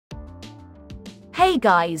Hey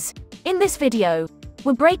guys! In this video,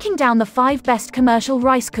 we're breaking down the 5 best commercial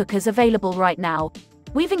rice cookers available right now.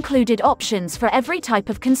 We've included options for every type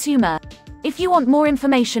of consumer. If you want more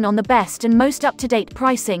information on the best and most up-to-date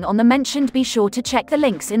pricing on the mentioned, be sure to check the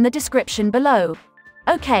links in the description below.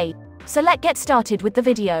 Okay, so let's get started with the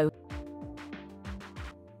video.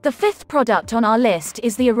 The 5th product on our list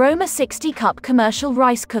is the Aroma 60-cup commercial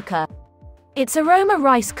rice cooker. Its Aroma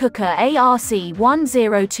rice cooker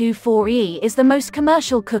ARC1024E is the most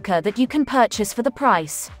commercial cooker that you can purchase for the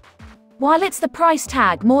price. While it's the price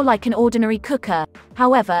tag more like an ordinary cooker,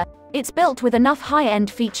 however, it's built with enough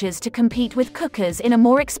high-end features to compete with cookers in a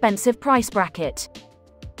more expensive price bracket.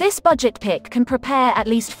 This budget pick can prepare at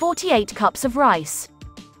least 48 cups of rice.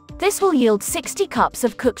 This will yield 60 cups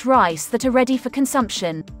of cooked rice that are ready for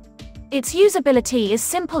consumption. Its usability is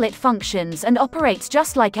simple. It functions and operates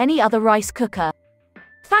just like any other rice cooker.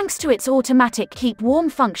 Thanks to its automatic keep warm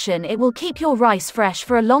function, it will keep your rice fresh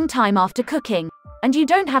for a long time after cooking, and you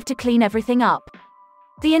don't have to clean everything up.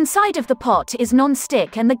 The inside of the pot is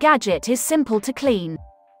non-stick and the gadget is simple to clean.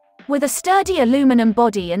 With a sturdy aluminum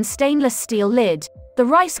body and stainless steel lid, the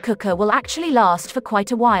rice cooker will actually last for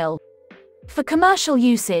quite a while. For commercial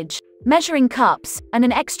usage, measuring cups and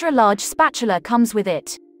an extra large spatula comes with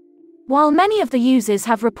it. While many of the users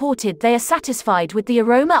have reported they are satisfied with the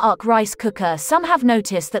Aroma Arc rice cooker, some have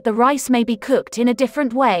noticed that the rice may be cooked in a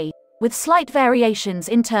different way, with slight variations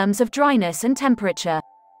in terms of dryness and temperature.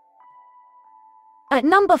 At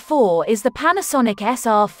number 4 is the Panasonic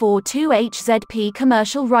SR42HZP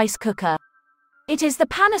commercial rice cooker. It is the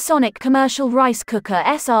Panasonic commercial rice cooker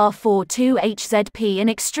SR42HZP, an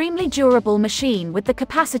extremely durable machine with the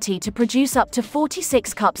capacity to produce up to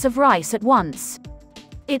 46 cups of rice at once.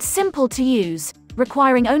 It's simple to use,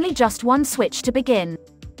 requiring only just one switch to begin.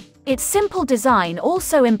 Its simple design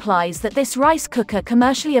also implies that this rice cooker,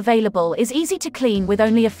 commercially available, is easy to clean with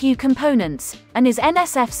only a few components, and is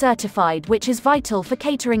NSF certified, which is vital for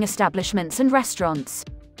catering establishments and restaurants.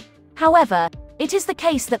 However, it is the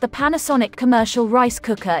case that the Panasonic commercial rice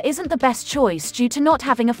cooker isn't the best choice due to not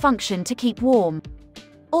having a function to keep warm.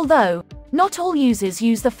 Although, not all users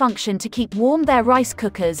use the function to keep warm their rice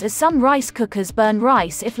cookers, as some rice cookers burn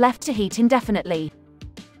rice if left to heat indefinitely.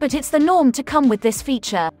 But it's the norm to come with this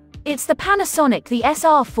feature. It's the Panasonic. The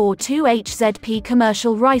SR42HZP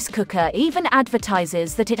commercial rice cooker even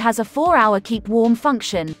advertises that it has a 4-hour keep warm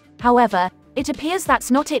function. However, it appears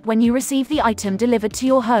that's not it when you receive the item delivered to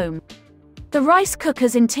your home. The rice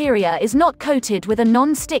cooker's interior is not coated with a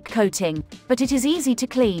non-stick coating, but it is easy to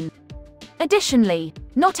clean. Additionally,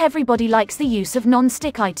 not everybody likes the use of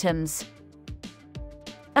non-stick items.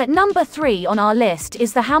 At number 3 on our list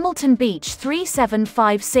is the Hamilton Beach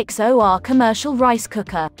 37560R commercial rice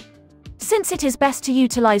cooker. Since it is best to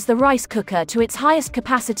utilize the rice cooker to its highest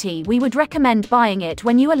capacity, we would recommend buying it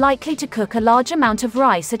when you are likely to cook a large amount of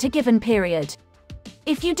rice at a given period.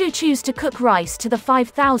 If you do choose to cook rice to the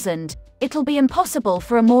 5000, it'll be impossible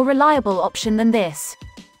for a more reliable option than this.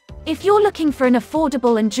 If you're looking for an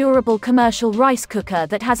affordable and durable commercial rice cooker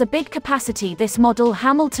that has a big capacity, this model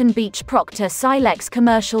Hamilton Beach Proctor Silex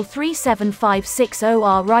Commercial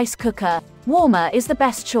 37560R rice cooker warmer is the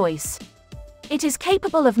best choice. It is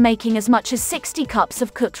capable of making as much as 60 cups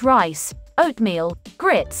of cooked rice, oatmeal,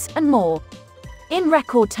 grits, and more in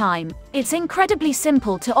record time. It's incredibly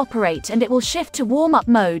simple to operate, and it will shift to warm-up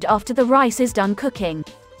mode after the rice is done cooking.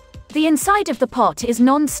 The inside of the pot is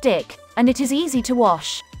non-stick, and it is easy to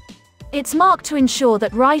wash. It's marked to ensure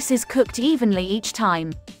that rice is cooked evenly each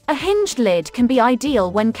time. A hinged lid can be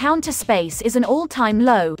ideal when counter space is an all-time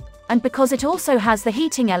low, and because it also has the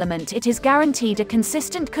heating element, it is guaranteed a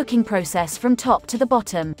consistent cooking process from top to the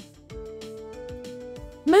bottom.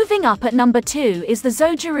 Moving up at number 2 is the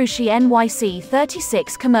Zojirushi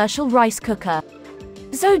NYC36 commercial rice cooker.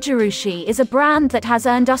 Zojirushi is a brand that has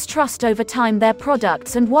earned us trust over time. Their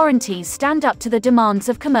products and warranties stand up to the demands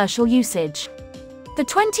of commercial usage. The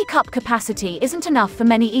 20-cup capacity isn't enough for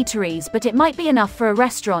many eateries, but it might be enough for a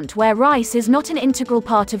restaurant where rice is not an integral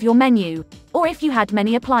part of your menu, or if you had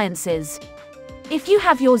many appliances. If you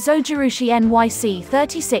have your Zojirushi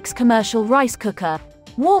NYC36 commercial rice cooker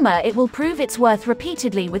warmer, it will prove its worth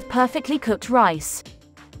repeatedly with perfectly cooked rice.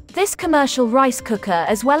 This commercial rice cooker,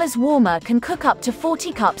 as well as warmer, can cook up to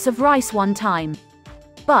 40 cups of rice one time.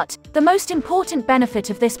 But the most important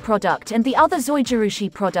benefit of this product and the other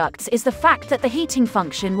Zojirushi products is the fact that the heating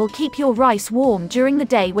function will keep your rice warm during the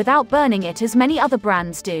day without burning it as many other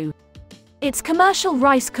brands do. Its commercial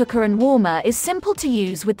rice cooker and warmer is simple to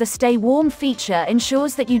use, with the Stay Warm feature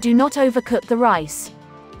ensures that you do not overcook the rice.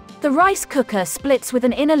 The rice cooker splits with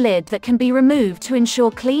an inner lid that can be removed to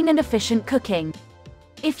ensure clean and efficient cooking.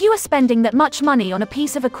 If you are spending that much money on a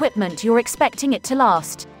piece of equipment, you're expecting it to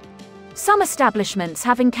last. Some establishments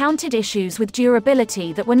have encountered issues with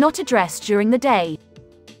durability that were not addressed during the day.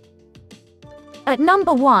 At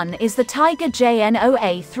number 1 is the Tiger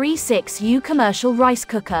JN0836U commercial rice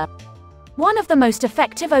cooker. One of the most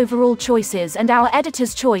effective overall choices and our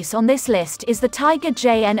editor's choice on this list is the Tiger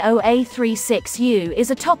JN0836U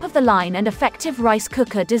is a top-of-the-line and effective rice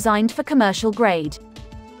cooker designed for commercial grade.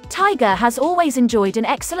 Tiger has always enjoyed an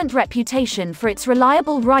excellent reputation for its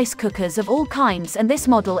reliable rice cookers of all kinds, and this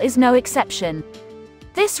model is no exception.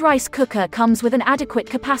 This rice cooker comes with an adequate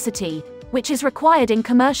capacity, which is required in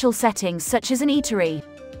commercial settings such as an eatery.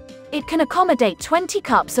 It can accommodate 20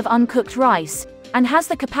 cups of uncooked rice, and has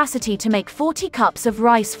the capacity to make 40 cups of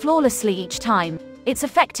rice flawlessly each time. It's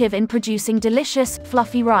effective in producing delicious,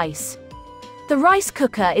 fluffy rice. The rice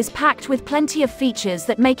cooker is packed with plenty of features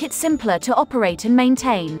that make it simpler to operate and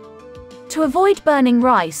maintain. To avoid burning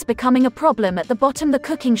rice becoming a problem at the bottom, the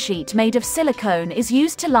cooking sheet made of silicone is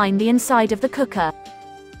used to line the inside of the cooker.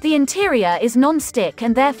 The interior is non-stick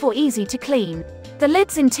and therefore easy to clean. The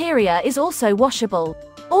lid's interior is also washable.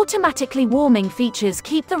 Automatically warming features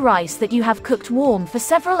keep the rice that you have cooked warm for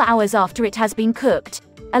several hours after it has been cooked,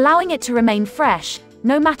 allowing it to remain fresh,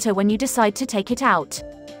 no matter when you decide to take it out.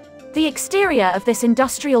 The exterior of this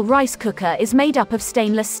industrial rice cooker is made up of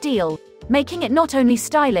stainless steel, making it not only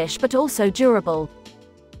stylish but also durable.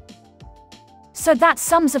 So that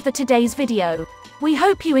sums up today's video. We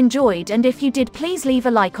hope you enjoyed, and if you did, please leave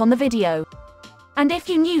a like on the video. And if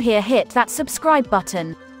you're new here, hit that subscribe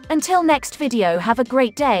button. Until next video, have a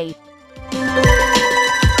great day.